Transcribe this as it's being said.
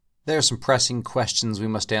There are some pressing questions we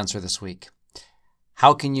must answer this week.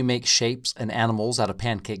 How can you make shapes and animals out of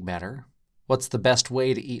pancake batter? What's the best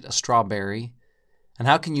way to eat a strawberry? And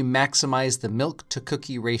how can you maximize the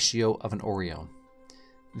milk-to-cookie ratio of an Oreo?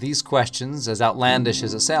 These questions, as outlandish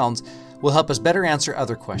as it sounds, will help us better answer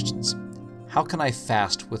other questions. How can I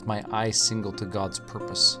fast with my eye single to God's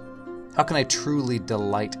purpose? How can I truly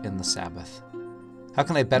delight in the Sabbath? How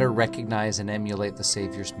can I better recognize and emulate the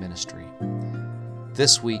Savior's ministry?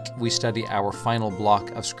 This week, we study our final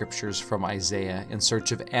block of scriptures from Isaiah in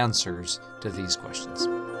search of answers to these questions.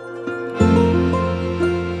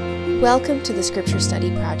 Welcome to the Scripture Study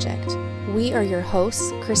Project. We are your hosts,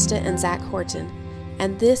 Krista and Zach Horton,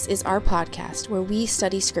 and this is our podcast where we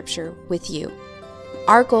study Scripture with you.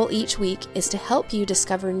 Our goal each week is to help you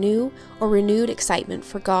discover new or renewed excitement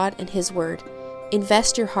for God and His Word,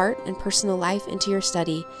 invest your heart and personal life into your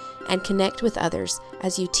study, and connect with others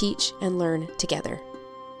as you teach and learn together.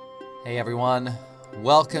 Hey everyone,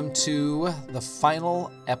 welcome to the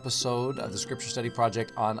final episode of the Scripture Study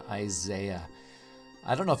Project on Isaiah.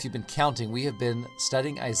 I don't know if you've been counting, we have been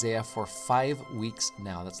studying Isaiah for 5 weeks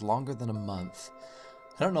now. That's longer than a month.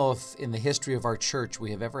 I don't know if in the history of our church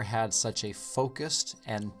we have ever had such a focused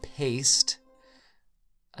and paced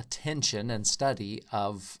attention and study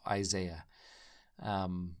of Isaiah.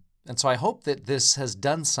 And so I hope that this has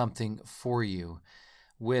done something for you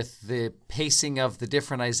with the pacing of the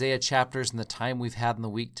different Isaiah chapters and the time we've had in the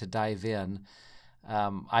week to dive in.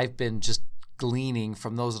 I've been just gleaning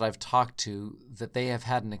from those that I've talked to that they have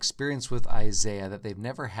had an experience with Isaiah that they've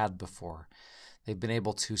never had before. They've been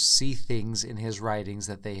able to see things in his writings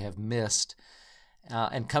that they have missed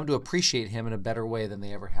and come to appreciate him in a better way than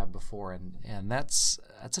they ever have before. And that's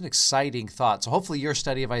an exciting thought. So hopefully your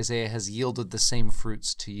study of Isaiah has yielded the same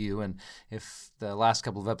fruits to you. And if the last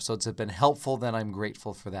couple of episodes have been helpful, then I'm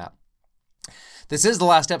grateful for that. This is the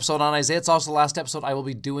last episode on Isaiah. It's also the last episode I will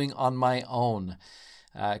be doing on my own.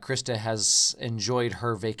 Krista has enjoyed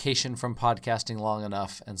her vacation from podcasting long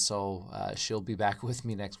enough, and so she'll be back with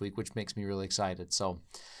me next week, which makes me really excited.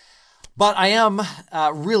 But I am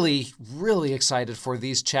really, really excited for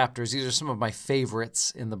these chapters. These are some of my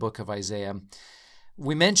favorites in the book of Isaiah.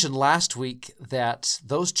 We mentioned last week that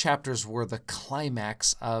those chapters were the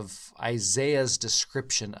climax of Isaiah's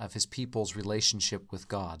description of his people's relationship with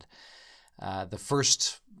God. The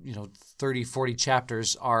first 30, 40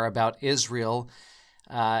 chapters are about Israel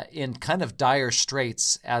in kind of dire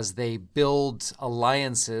straits as they build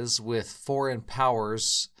alliances with foreign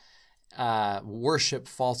powers, worship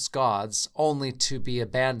false gods, only to be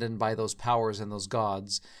abandoned by those powers and those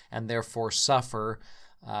gods, and therefore suffer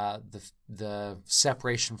the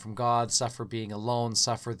separation from God, suffer being alone,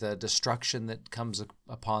 suffer the destruction that comes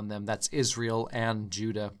upon them. That's Israel and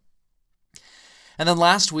Judah. And then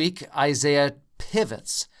last week, Isaiah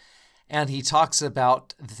pivots, and he talks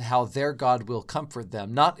about how their God will comfort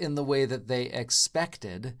them, not in the way that they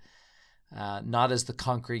expected, not as the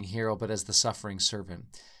conquering hero, but as the suffering servant.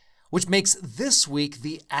 Which makes this week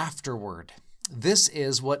the afterword. This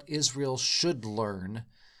is what Israel should learn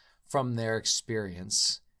from their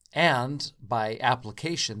experience, and by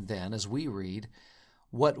application then, as we read,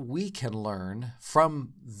 what we can learn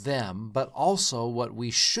from them, but also what we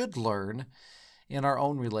should learn in our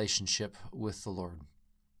own relationship with the Lord.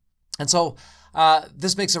 And so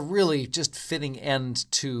this makes a really just fitting end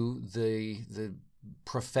to the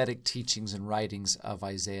prophetic teachings and writings of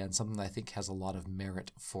Isaiah, and something that I think has a lot of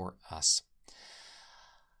merit for us.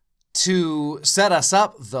 To set us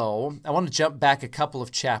up, though, I want to jump back a couple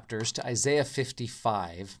of chapters to Isaiah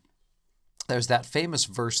 55. There's that famous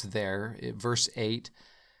verse there, verse 8,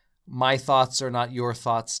 "My thoughts are not your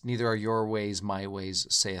thoughts, neither are your ways my ways,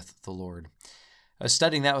 saith the Lord." I was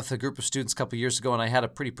studying that with a group of students a couple of years ago, and I had a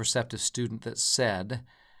pretty perceptive student that said,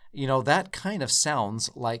 that kind of sounds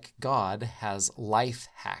like God has life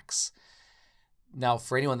hacks. Now,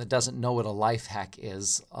 for anyone that doesn't know what a life hack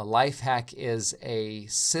is a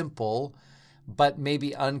simple but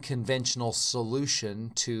maybe unconventional solution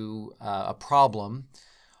to a problem,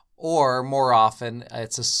 or more often,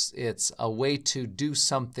 it's a way to do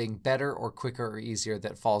something better or quicker or easier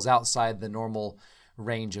that falls outside the normal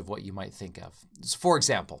range of what you might think of. So for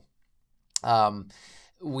example,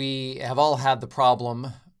 we have all had the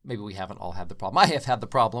problem. Maybe we haven't all had the problem. I have had the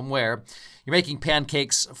problem where you're making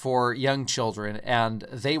pancakes for young children and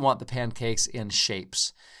they want the pancakes in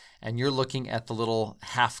shapes. And you're looking at the little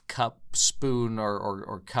half cup spoon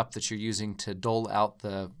or cup that you're using to dole out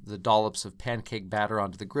the dollops of pancake batter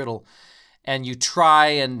onto the griddle. And you try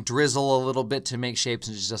and drizzle a little bit to make shapes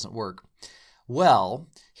and it just doesn't work. Well,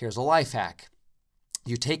 here's a life hack.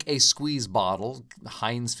 You take a squeeze bottle,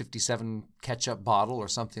 Heinz 57 ketchup bottle or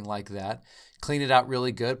something like that, clean it out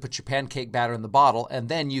really good, put your pancake batter in the bottle, and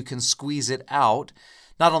then you can squeeze it out.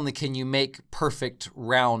 Not only can you make perfect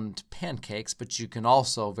round pancakes, but you can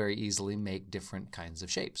also very easily make different kinds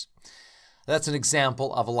of shapes. That's an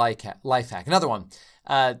example of a life hack. Another one,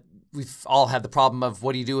 we've all had the problem of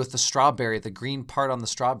what do you do with the strawberry, the green part on the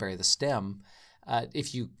strawberry, the stem.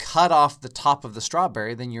 If you cut off the top of the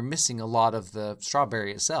strawberry, then you're missing a lot of the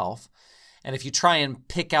strawberry itself. And if you try and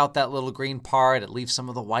pick out that little green part, it leaves some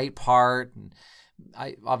of the white part. And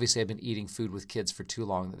I've been eating food with kids for too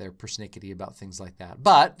long that they're persnickety about things like that.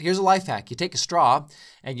 But here's a life hack. You take a straw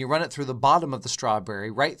and you run it through the bottom of the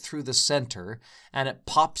strawberry, right through the center, and it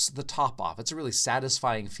pops the top off. It's a really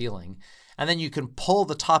satisfying feeling. And then you can pull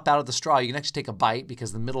the top out of the straw. You can actually take a bite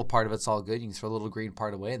because the middle part of it's all good. You can throw a little green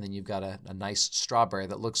part away, and then you've got a nice strawberry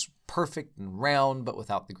that looks perfect and round, but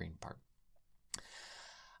without the green part.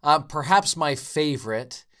 Perhaps my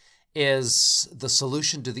favorite is the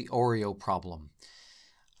solution to the Oreo problem.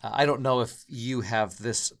 I don't know if you have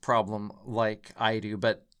this problem like I do,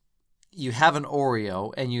 but you have an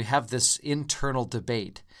Oreo and you have this internal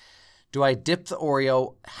debate. Do I dip the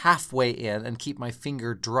Oreo halfway in and keep my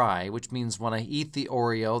finger dry, which means when I eat the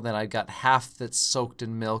Oreo, then I've got half that's soaked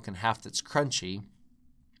in milk and half that's crunchy?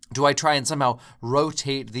 Do I try and somehow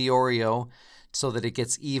rotate the Oreo so that it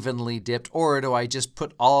gets evenly dipped, or do I just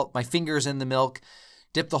put all my fingers in the milk,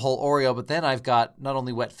 dip the whole Oreo, but then I've got not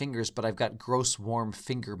only wet fingers, but I've got gross warm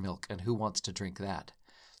finger milk, and who wants to drink that?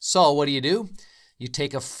 So what do? You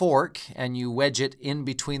take a fork and you wedge it in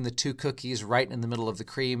between the two cookies right in the middle of the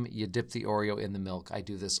cream. You dip the Oreo in the milk. I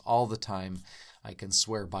do this all the time. I can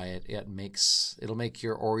swear by it. It'll make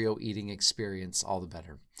your Oreo eating experience all the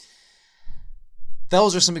better.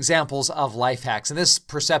 Those are some examples of life hacks. And this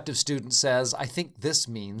perceptive student says, I think this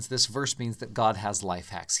verse means that God has life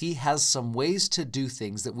hacks. He has some ways to do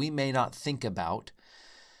things that we may not think about,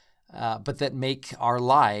 but that make our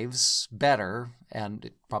lives better, and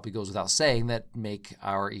it probably goes without saying, that make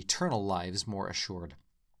our eternal lives more assured.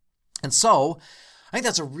 And so, I think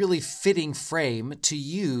that's a really fitting frame to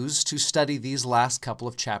use to study these last couple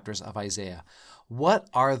of chapters of Isaiah. What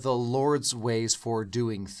are the Lord's ways for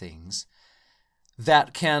doing things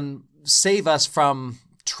that can save us from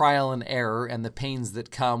trial and error and the pains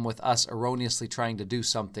that come with us erroneously trying to do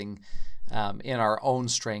something in our own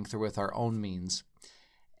strength or with our own means,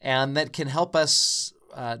 and that can help us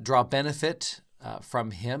draw benefit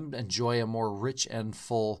from Him, enjoy a more rich and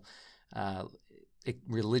full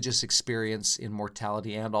religious experience in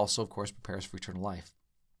mortality, and also, of course, prepare us for eternal life.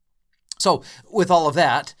 So with all of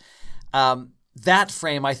that, that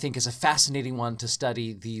frame, I think, is a fascinating one to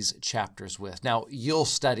study these chapters with. Now, you'll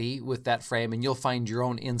study with that frame, and you'll find your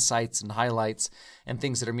own insights and highlights and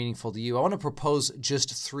things that are meaningful to you. I want to propose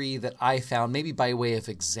just 3 that I found, maybe by way of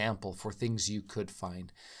example for things you could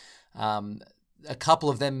find. A couple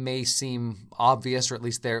of them may seem obvious, or at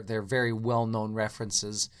least they're very well-known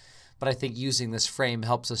references, but I think using this frame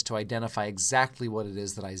helps us to identify exactly what it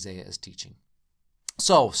is that Isaiah is teaching.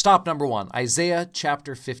 So, stop number 1, Isaiah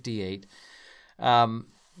chapter 58.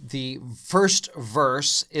 The first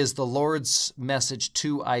verse is the Lord's message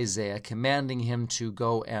to Isaiah, commanding him to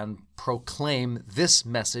go and proclaim this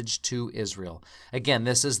message to Israel. Again,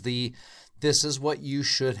 this is what you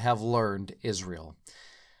should have learned, Israel.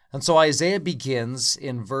 And so Isaiah begins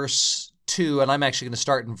in verse 2, and I'm actually going to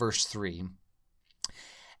start in verse 3.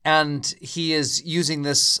 And he is using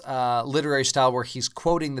this literary style where he's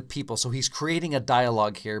quoting the people. So he's creating a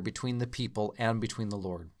dialogue here between the people and between the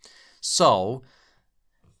Lord. So,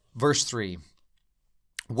 verse 3,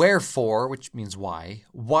 wherefore, which means why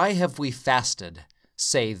have we fasted,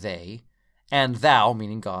 say they, and thou,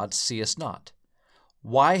 meaning God, seest not?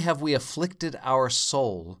 Why have we afflicted our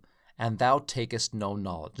soul, and thou takest no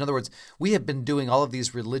knowledge? In other words, we have been doing all of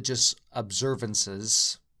these religious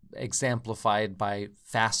observances exemplified by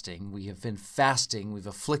fasting. We have been fasting, we've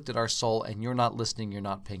afflicted our soul, and you're not listening, you're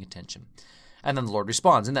not paying attention. And then the Lord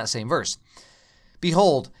responds in that same verse.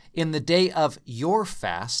 Behold, in the day of your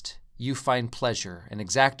fast, you find pleasure and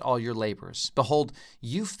exact all your labors. Behold,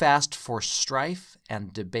 you fast for strife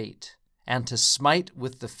and debate, and to smite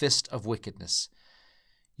with the fist of wickedness.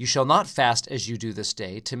 You shall not fast as you do this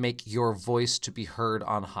day, to make your voice to be heard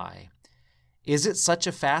on high. Is it such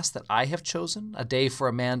a fast that I have chosen, a day for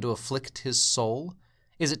a man to afflict his soul?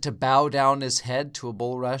 Is it to bow down his head to a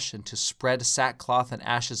bulrush, and to spread sackcloth and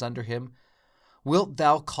ashes under him? Wilt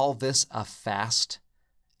thou call this a fast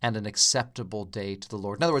and an acceptable day to the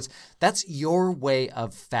Lord? In other words, that's your way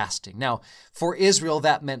of fasting. Now, for Israel,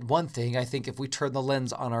 that meant one thing. I think if we turn the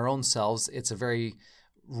lens on our own selves, it's a very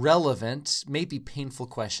relevant, maybe painful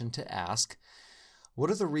question to ask. What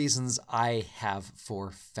are the reasons I have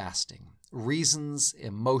for fasting? Reasons,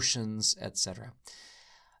 emotions, etc.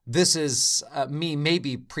 This is me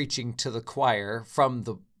maybe preaching to the choir from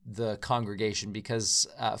the congregation, because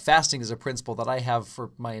fasting is a principle that I have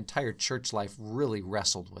for my entire church life really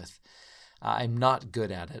wrestled with. I'm not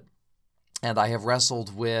good at it. And I have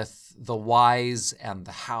wrestled with the whys and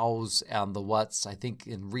the hows and the whats. I think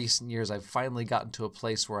in recent years, I've finally gotten to a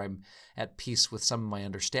place where I'm at peace with some of my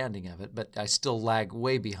understanding of it, but I still lag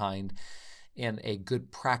way behind in a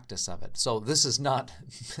good practice of it. So this is not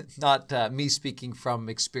me speaking from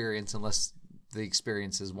experience, unless the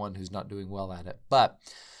experience is one who's not doing well at it. But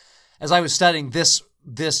as I was studying, this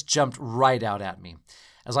jumped right out at me.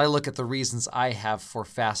 As I look at the reasons I have for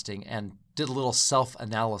fasting and did a little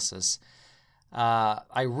self-analysis,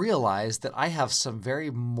 I realized that I have some very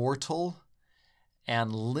mortal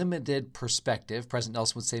and limited perspective, President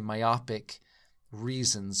Nelson would say myopic,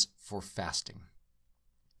 reasons for fasting.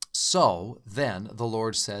 So then the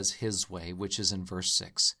Lord says his way, which is in verse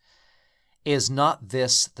 6, "Is not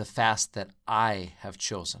this the fast that I have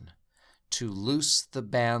chosen, to loose the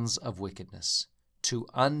bands of wickedness, to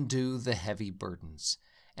undo the heavy burdens,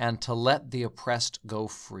 and to let the oppressed go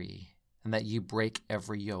free, and that you break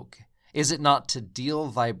every yoke? Is it not to deal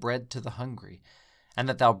thy bread to the hungry, and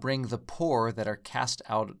that thou bring the poor that are cast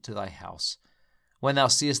out to thy house? When thou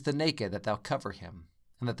seest the naked, that thou cover him,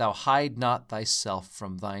 and that thou hide not thyself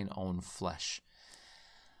from thine own flesh."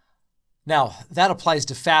 Now, that applies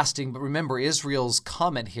to fasting, but remember, Israel's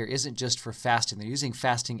comment here isn't just for fasting. They're using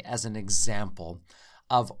fasting as an example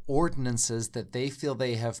of ordinances that they feel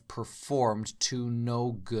they have performed to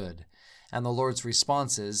no good. And the Lord's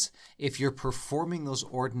response is, if you're performing those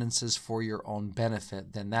ordinances for your own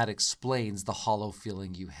benefit, then that explains the hollow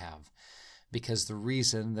feeling you have. Because the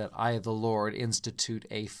reason that I, the Lord, institute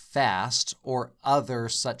a fast or other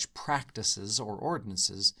such practices or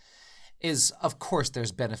ordinances is, of course,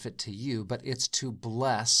 there's benefit to you, but it's to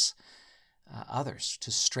bless others,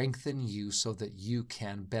 to strengthen you so that you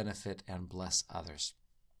can benefit and bless others.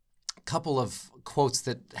 A couple of quotes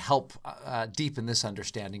that help deepen this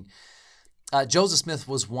understanding. Joseph Smith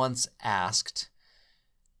was once asked,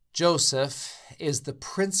 "Joseph, is the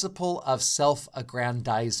principle of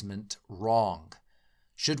self-aggrandizement wrong?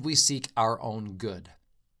 Should we seek our own good?"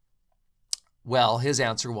 Well, his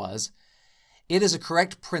answer was, "It is a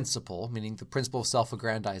correct principle," meaning the principle of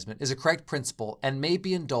self-aggrandizement, "is a correct principle and may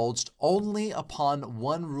be indulged only upon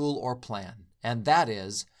one rule or plan, and that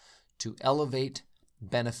is to elevate,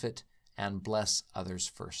 benefit, and bless others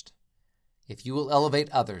first. If you will elevate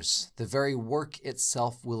others, the very work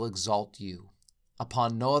itself will exalt you.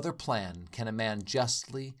 Upon no other plan can a man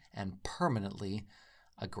justly and permanently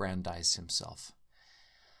aggrandize himself."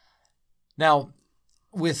 Now,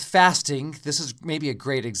 with fasting, this is maybe a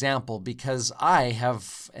great example, because I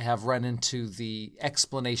have run into the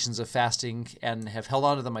explanations of fasting and have held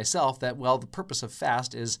on to them myself that, well, the purpose of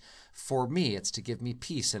fast is for me. It's to give me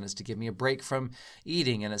peace, and it's to give me a break from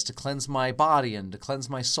eating, and it's to cleanse my body and to cleanse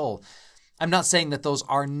my soul. I'm not saying that those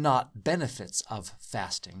are not benefits of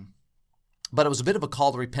fasting, but it was a bit of a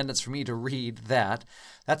call to repentance for me to read that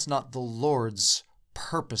that's not the Lord's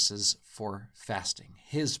purposes for fasting.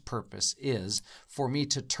 His purpose is for me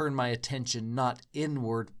to turn my attention not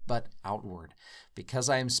inward but outward. Because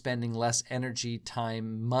I am spending less energy,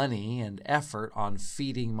 time, money, and effort on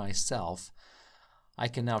feeding myself, I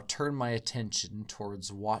can now turn my attention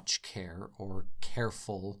towards watch care or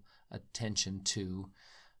careful attention to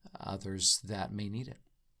others that may need it.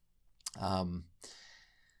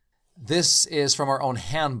 This is from our own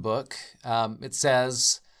handbook. It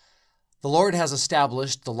says, "The Lord has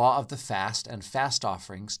established the law of the fast and fast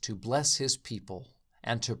offerings to bless his people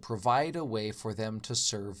and to provide a way for them to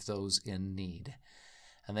serve those in need."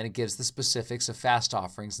 And then it gives the specifics of fast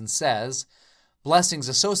offerings and says, "Blessings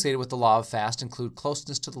associated with the law of fast include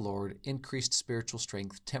closeness to the Lord, increased spiritual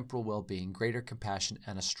strength, temporal well-being, greater compassion,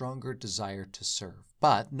 and a stronger desire to serve."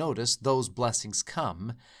 But notice those blessings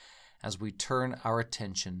come as we turn our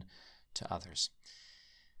attention to others.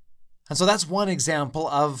 And so that's one example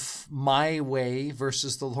of my way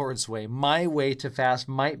versus the Lord's way. My way to fast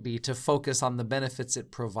might be to focus on the benefits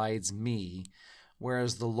it provides me,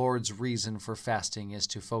 whereas the Lord's reason for fasting is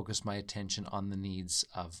to focus my attention on the needs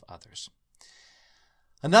of others.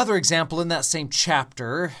 Another example in that same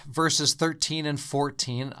chapter, verses 13 and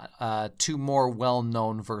 14, two more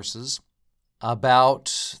well-known verses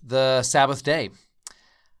about the Sabbath day.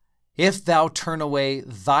 "If thou turn away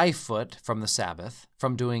thy foot from the Sabbath,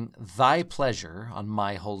 from doing thy pleasure on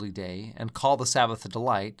my holy day, and call the Sabbath a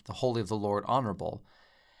delight, the holy of the Lord honorable,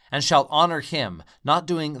 and shalt honor him, not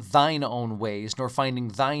doing thine own ways, nor finding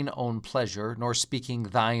thine own pleasure, nor speaking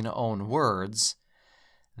thine own words,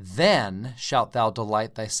 then shalt thou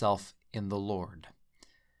delight thyself in the Lord.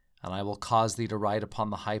 And I will cause thee to ride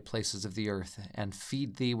upon the high places of the earth, and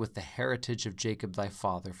feed thee with the heritage of Jacob thy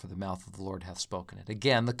father, for the mouth of the Lord hath spoken it.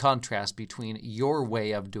 Again, the contrast between your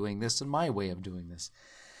way of doing this and my way of doing this.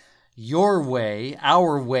 Your way,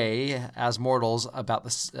 our way as mortals about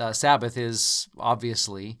the Sabbath is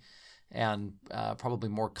obviously, and probably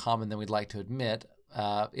more common than we'd like to admit,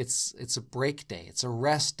 it's a break day, it's a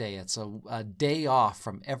rest day, it's a day off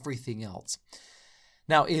from everything else.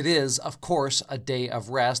 Now, it is, of course, a day of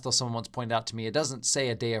rest, though someone once pointed out to me, it doesn't say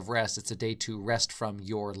a day of rest, it's a day to rest from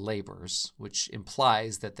your labors, which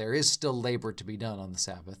implies that there is still labor to be done on the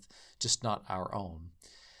Sabbath, just not our own.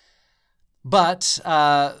 But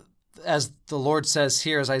as the Lord says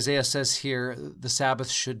here, as Isaiah says here, the Sabbath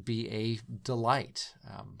should be a delight.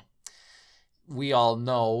 We all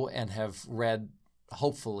know and have read,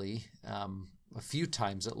 hopefully, a few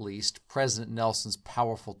times at least, President Nelson's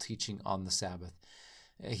powerful teaching on the Sabbath.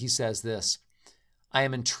 He says this, I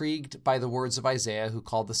am intrigued by the words of Isaiah, who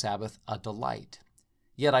called the Sabbath a delight.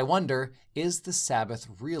 Yet I wonder, is the Sabbath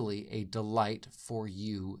really a delight for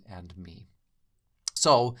you and me?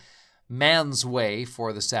 So, man's way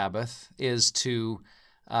for the Sabbath is to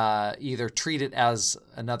either treat it as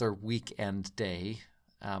another weekend day,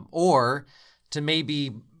 or to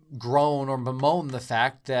maybe groan or bemoan the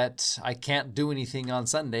fact that I can't do anything on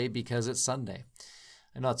Sunday because it's Sunday.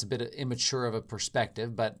 I know it's a bit immature of a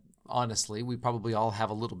perspective, but honestly, we probably all have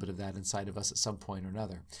a little bit of that inside of us at some point or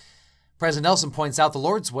another. President Nelson points out the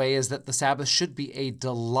Lord's way is that the Sabbath should be a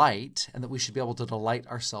delight and that we should be able to delight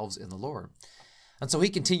ourselves in the Lord. And so he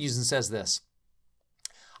continues and says this,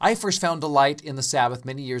 I first found delight in the Sabbath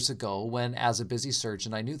many years ago when, as a busy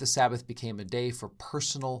surgeon, I knew the Sabbath became a day for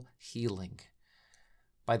personal healing.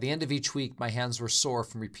 By the end of each week, my hands were sore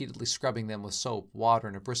from repeatedly scrubbing them with soap, water,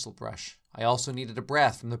 and a bristle brush. I also needed a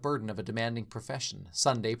breath from the burden of a demanding profession.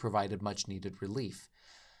 Sunday provided much-needed relief.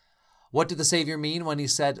 What did the Savior mean when he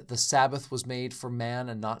said, the Sabbath was made for man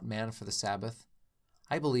and not man for the Sabbath?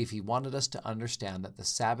 I believe he wanted us to understand that the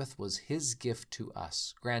Sabbath was his gift to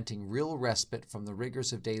us, granting real respite from the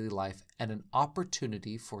rigors of daily life and an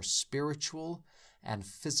opportunity for spiritual and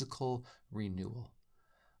physical renewal.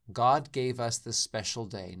 God gave us this special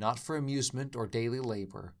day, not for amusement or daily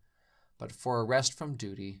labor, but for a rest from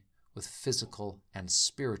duty with physical and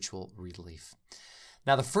spiritual relief.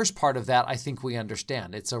 Now, the first part of that, I think we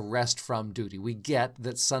understand. It's a rest from duty. We get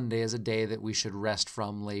that Sunday is a day that we should rest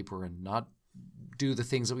from labor and not do the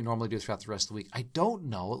things that we normally do throughout the rest of the week. I don't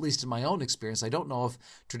know, at least in my own experience, I don't know if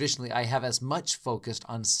traditionally I have as much focused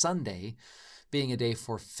on Sunday being a day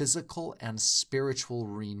for physical and spiritual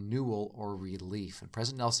renewal or relief. And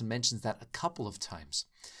President Nelson mentions that a couple of times.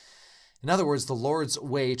 In other words, the Lord's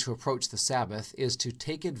way to approach the Sabbath is to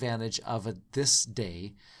take advantage of this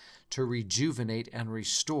day to rejuvenate and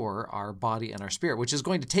restore our body and our spirit, which is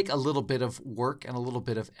going to take a little bit of work and a little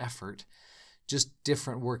bit of effort, just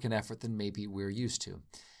different work and effort than maybe we're used to.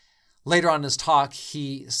 Later on in his talk,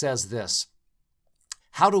 he says this,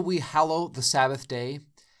 how do we hallow the Sabbath day?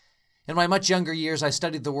 In my much younger years, I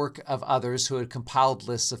studied the work of others who had compiled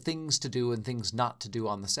lists of things to do and things not to do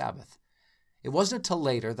on the Sabbath. It wasn't until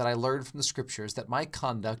later that I learned from the Scriptures that my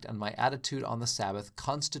conduct and my attitude on the Sabbath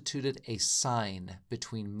constituted a sign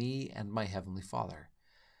between me and my Heavenly Father.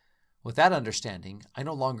 With that understanding, I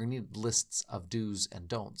no longer needed lists of do's and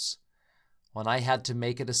don'ts. When I had to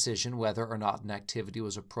make a decision whether or not an activity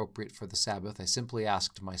was appropriate for the Sabbath, I simply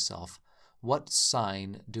asked myself, what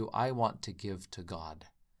sign do I want to give to God?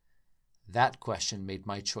 That question made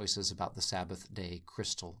my choices about the Sabbath day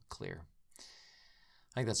crystal clear.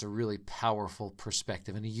 I think that's a really powerful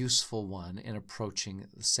perspective and a useful one in approaching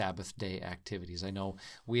the Sabbath day activities. I know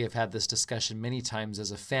we have had this discussion many times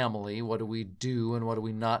as a family. What do we do and what do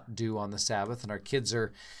we not do on the Sabbath? And our kids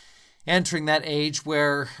are entering that age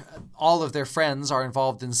where all of their friends are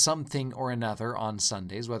involved in something or another on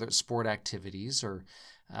Sundays, whether it's sport activities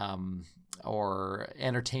or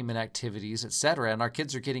entertainment activities, etc. And our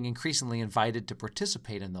kids are getting increasingly invited to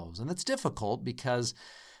participate in those. And it's difficult because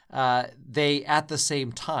they, at the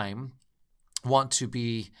same time, want to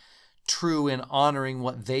be true in honoring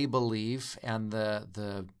what they believe and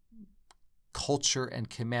the culture and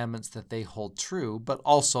commandments that they hold true, but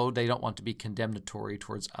also they don't want to be condemnatory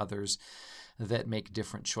towards others that make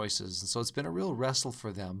different choices. And so it's been a real wrestle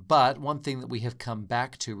for them. But one thing that we have come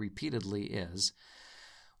back to repeatedly is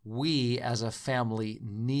we as a family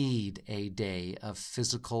need a day of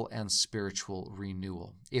physical and spiritual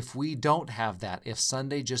renewal. If we don't have that, if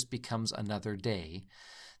Sunday just becomes another day,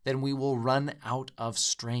 then we will run out of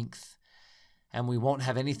strength, and we won't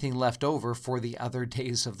have anything left over for the other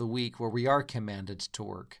days of the week where we are commanded to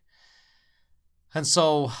work. And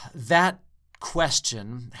so that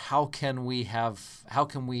question, what can we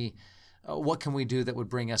do that would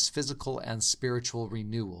bring us physical and spiritual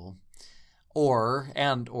renewal? Or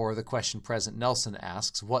the question President Nelson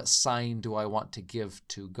asks, what sign do I want to give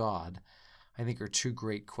to God? I think are two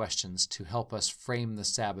great questions to help us frame the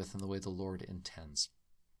Sabbath in the way the Lord intends.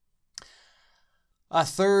 A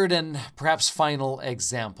third and perhaps final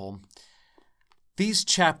example. These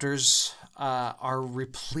chapters are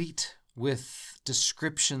replete with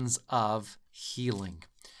descriptions of healing.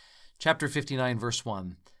 Chapter 59, verse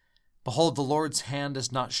 1. Behold, the Lord's hand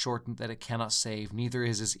is not shortened that it cannot save, neither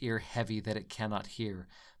is his ear heavy that it cannot hear.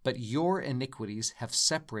 But your iniquities have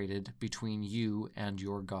separated between you and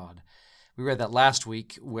your God. We read that last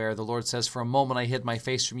week where the Lord says, for a moment I hid my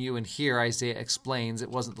face from you, and here Isaiah explains it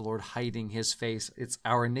wasn't the Lord hiding his face, it's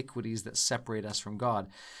our iniquities that separate us from God.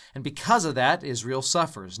 And because of that, Israel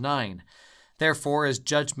suffers. 9. Therefore is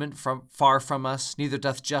judgment far from us, neither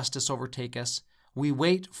doth justice overtake us. We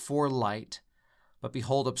wait for light, but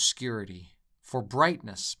behold obscurity, for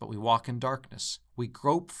brightness, but we walk in darkness. We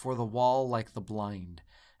grope for the wall like the blind,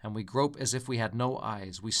 and we grope as if we had no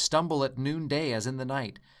eyes. We stumble at noonday as in the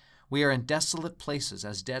night. We are in desolate places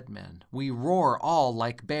as dead men. We roar all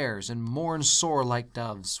like bears and mourn sore like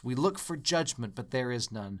doves. We look for judgment, but there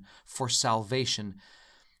is none, for salvation,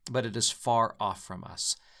 but it is far off from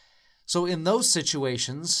us. So in those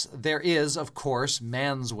situations, there is, of course,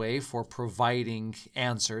 man's way for providing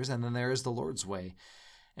answers, and then there is the Lord's way.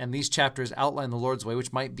 And these chapters outline the Lord's way,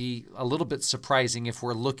 which might be a little bit surprising if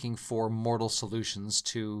we're looking for mortal solutions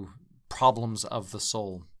to problems of the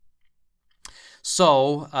soul.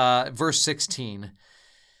 So, verse 16,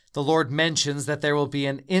 the Lord mentions that there will be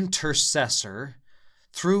an intercessor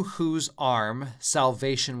through whose arm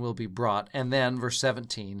salvation will be brought. And then, verse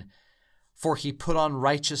 17, for he put on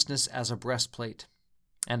righteousness as a breastplate,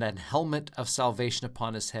 and an helmet of salvation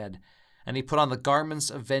upon his head. And he put on the garments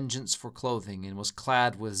of vengeance for clothing, and was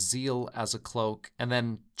clad with zeal as a cloak. And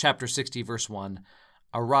then chapter 60, verse 1,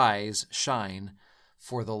 arise, shine,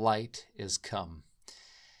 for the light is come.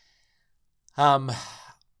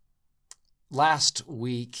 Last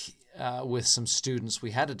week with some students,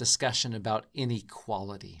 we had a discussion about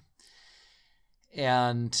inequality.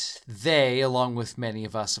 And they, along with many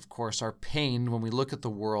of us, of course, are pained when we look at the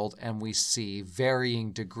world and we see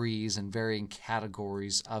varying degrees and varying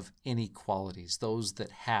categories of inequalities, those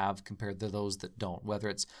that have compared to those that don't, whether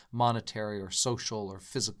it's monetary or social or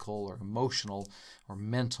physical or emotional or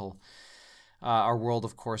mental. Our world,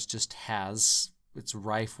 of course, just it's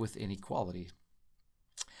rife with inequality.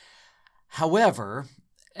 However,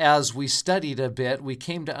 as we studied a bit, we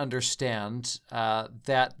came to understand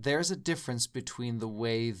that there's a difference between the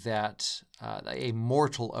way that a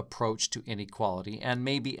mortal approach to inequality and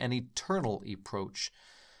maybe an eternal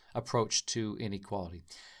approach to inequality.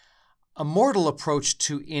 A mortal approach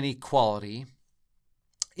to inequality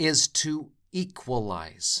is to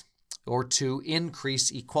equalize or to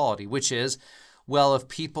increase equality, which is, well, if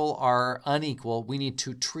people are unequal, we need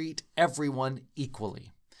to treat everyone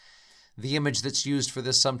equally. The image that's used for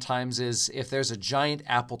this sometimes is if there's a giant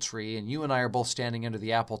apple tree and you and I are both standing under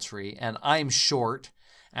the apple tree and I'm short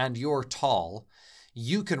and you're tall,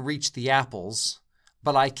 you can reach the apples,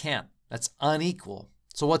 but I can't. That's unequal.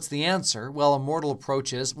 So what's the answer? Well, a mortal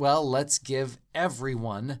approach is, well, let's give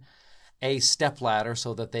everyone a stepladder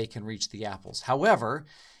so that they can reach the apples. However,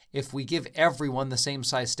 if we give everyone the same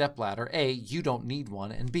size stepladder, A, you don't need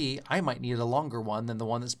one, and B, I might need a longer one than the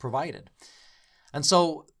one that's provided. And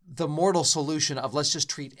so the mortal solution of let's just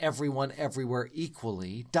treat everyone everywhere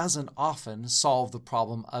equally doesn't often solve the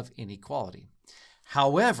problem of inequality.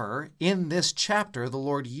 However, in this chapter, the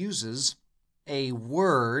Lord uses a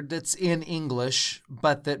word that's in English,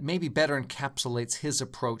 but that maybe better encapsulates his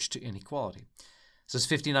approach to inequality. This is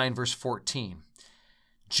 59 verse 14.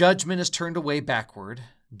 Judgment is turned away backward,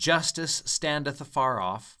 justice standeth afar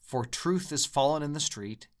off, for truth is fallen in the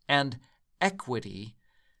street, and equity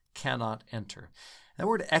cannot enter. That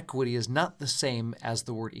word equity is not the same as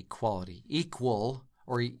the word equality. Equal,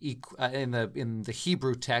 or in the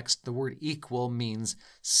Hebrew text, the word equal means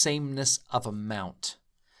sameness of amount.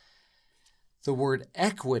 The word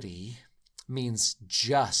equity means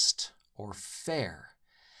just or fair.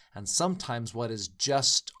 And sometimes what is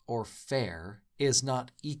just or fair is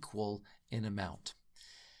not equal in amount.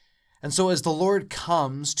 And so as the Lord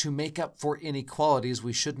comes to make up for inequalities,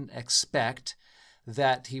 we shouldn't expect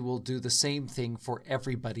that he will do the same thing for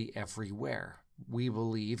everybody everywhere. We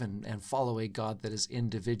believe and follow a God that is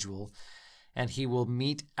individual and he will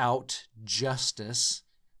mete out justice,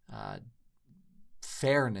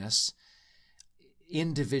 fairness,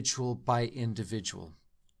 individual by individual.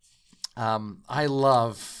 I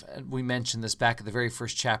love, we mentioned this back at the very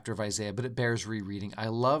first chapter of Isaiah, but it bears rereading. I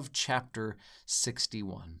love chapter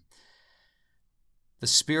 61. The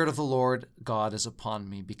Spirit of the Lord God is upon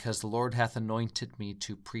me, because the Lord hath anointed me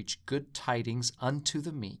to preach good tidings unto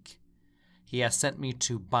the meek. He hath sent me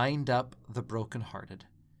to bind up the brokenhearted,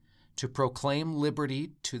 to proclaim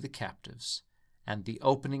liberty to the captives, and the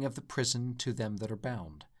opening of the prison to them that are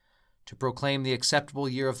bound, to proclaim the acceptable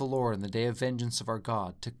year of the Lord and the day of vengeance of our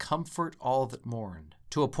God, to comfort all that mourn,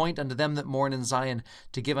 to appoint unto them that mourn in Zion,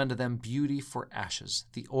 to give unto them beauty for ashes,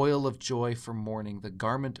 the oil of joy for mourning, the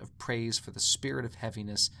garment of praise for the spirit of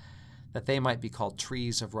heaviness, that they might be called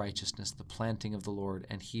trees of righteousness, the planting of the Lord,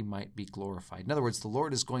 and he might be glorified. In other words, the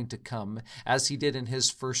Lord is going to come, as he did in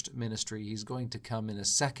his first ministry. He's going to come in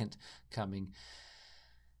his second coming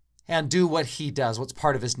and do what he does, what's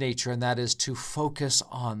part of his nature, and that is to focus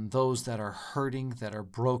on those that are hurting, that are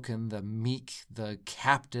broken, the meek, the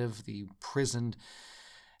captive, the imprisoned,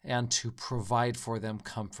 and to provide for them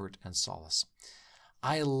comfort and solace.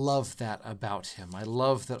 I love that about him. I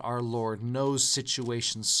love that our Lord knows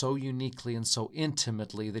situations so uniquely and so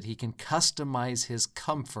intimately that he can customize his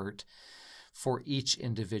comfort for each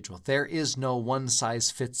individual. There is no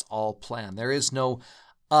one-size-fits-all plan. There is no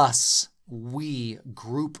we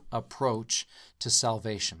group approach to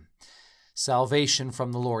salvation. Salvation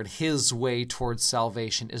from the Lord, his way towards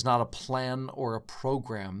salvation, is not a plan or a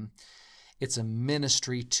program. It's a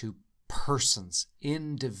ministry to persons,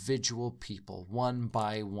 individual people, one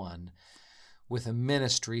by one, with a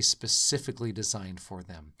ministry specifically designed for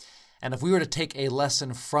them. And if we were to take a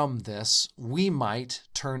lesson from this, we might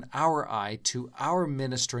turn our eye to our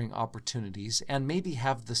ministering opportunities and maybe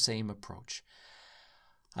have the same approach.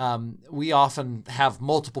 We often have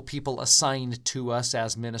multiple people assigned to us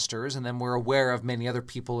as ministers, and then we're aware of many other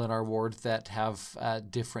people in our ward that have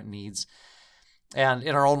different needs. And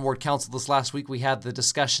in our own ward council this last week, we had the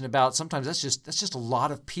discussion about sometimes that's just a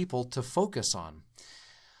lot of people to focus on.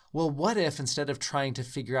 Well, what if instead of trying to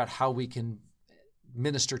figure out how we can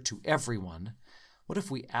minister to everyone, what if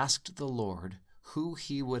we asked the Lord who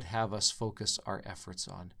he would have us focus our efforts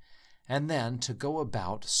on, and then to go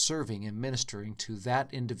about serving and ministering to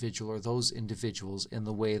that individual or those individuals in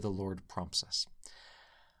the way the Lord prompts us?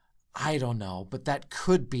 I don't know, but that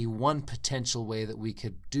could be one potential way that we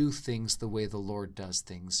could do things the way the Lord does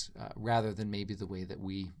things, rather than maybe the way that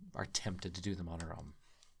we are tempted to do them on our own.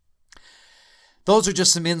 Those are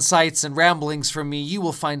just some insights and ramblings from me. You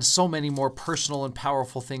will find so many more personal and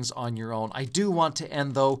powerful things on your own. I do want to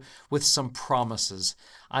end, though, with some promises.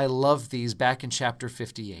 I love these back in chapter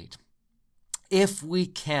 58. If we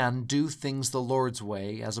can do things the Lord's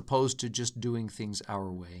way, as opposed to just doing things our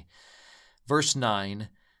way. Verse 9,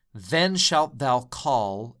 then shalt thou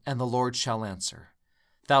call, and the Lord shall answer.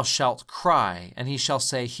 Thou shalt cry, and he shall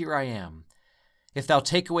say, Here I am. If thou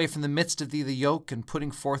take away from the midst of thee the yoke, and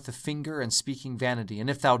putting forth the finger, and speaking vanity, and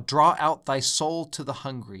if thou draw out thy soul to the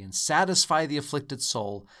hungry, and satisfy the afflicted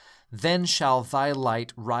soul, then shall thy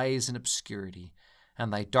light rise in obscurity,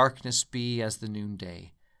 and thy darkness be as the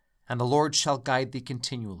noonday. And the Lord shall guide thee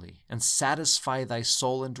continually, and satisfy thy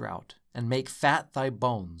soul in drought, and make fat thy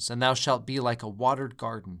bones, and thou shalt be like a watered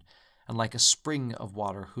garden, and like a spring of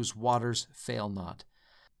water, whose waters fail not.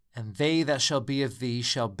 And they that shall be of thee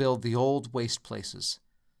shall build the old waste places.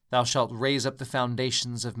 Thou shalt raise up the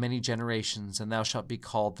foundations of many generations, and thou shalt be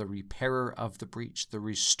called the repairer of the breach, the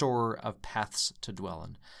restorer of paths to dwell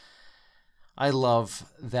in. I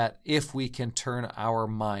love that if we can turn our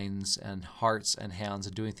minds and hearts and hands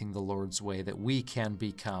to doing things the Lord's way, that we can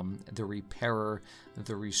become the repairer,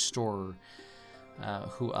 the restorer,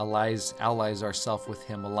 who allies ourselves with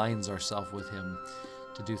him, aligns ourselves with him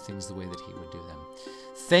to do things the way that he would do them.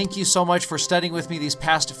 Thank you so much for studying with me these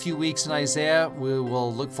past few weeks in Isaiah. We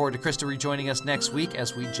will look forward to Krista rejoining us next week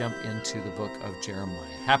as we jump into the book of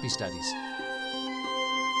Jeremiah. Happy studies.